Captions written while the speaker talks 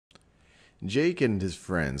Jake and his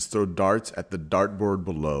friends throw darts at the dartboard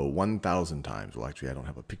below 1,000 times. Well, actually, I don't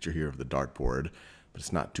have a picture here of the dartboard, but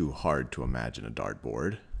it's not too hard to imagine a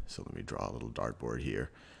dartboard. So let me draw a little dartboard here.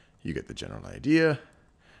 You get the general idea.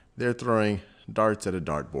 They're throwing darts at a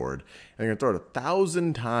dartboard, and they're going to throw it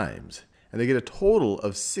 1,000 times, and they get a total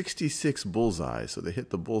of 66 bullseyes. So they hit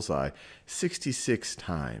the bullseye 66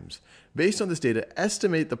 times. Based on this data,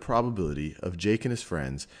 estimate the probability of Jake and his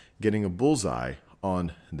friends getting a bullseye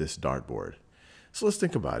on this dartboard. So let's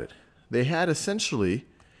think about it. They essentially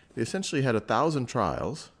had 1,000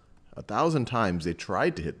 trials. 1,000 times they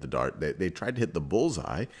tried to hit the dart. They tried to hit the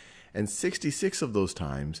bullseye, and 66 of those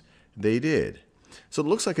times they did. So it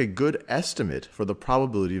looks like a good estimate for the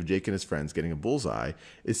probability of Jake and his friends getting a bullseye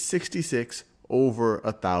is 66 over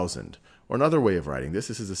 1,000. Or another way of writing this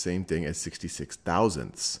is the same thing as 66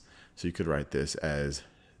 thousandths. So you could write this as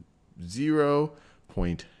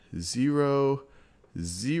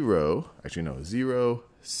 0.00, actually no,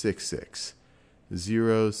 0.66.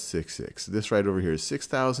 0.66. This right over here is 6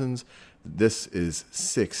 thousandths. This is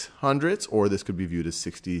 6 hundredths, or this could be viewed as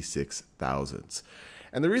 66 thousandths.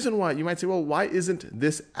 And the reason why, you might say, well, why isn't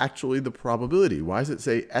this actually the probability? Why does it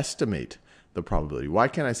say estimate the probability? Why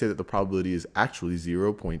can't I say that the probability is actually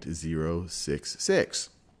 0.066?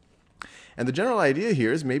 And the general idea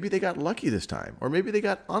here is maybe they got lucky this time, or maybe they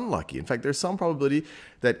got unlucky. In fact, there's some probability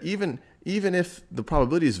that even if the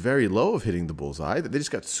probability is very low of hitting the bullseye, that they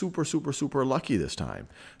just got super, super, super lucky this time.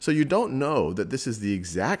 So you don't know that this is the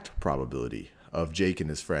exact probability of Jake and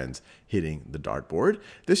his friends hitting the dartboard.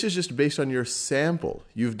 This is just based on your sample.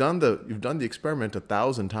 You've done the experiment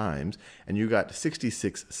 1,000 times, and you got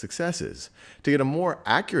 66 successes. To get a more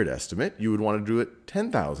accurate estimate, you would want to do it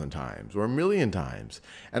 10,000 times or 1,000,000 times.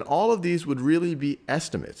 And all of these would really be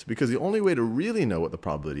estimates, because the only way to really know what the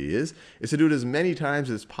probability is to do it as many times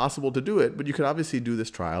as possible to do it, but you could obviously do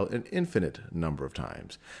this trial an infinite number of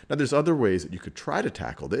times. Now, there's other ways that you could try to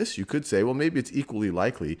tackle this. You could say, well, maybe it's equally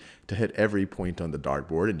likely to hit every point on the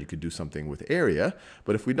dartboard, and you could do something with area.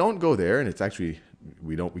 But if we don't go there, and it's actually,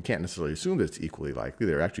 we can't necessarily assume that it's equally likely,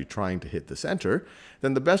 they're actually trying to hit the center,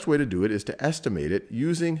 then the best way to do it is to estimate it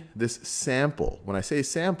using this sample. When I say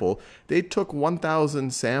sample, they took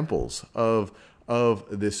 1,000 samples of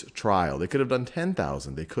this trial. They could have done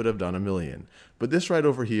 10,000. They could have done 1,000,000. But this right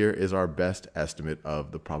over here is our best estimate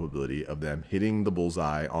of the probability of them hitting the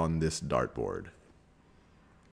bullseye on this dartboard.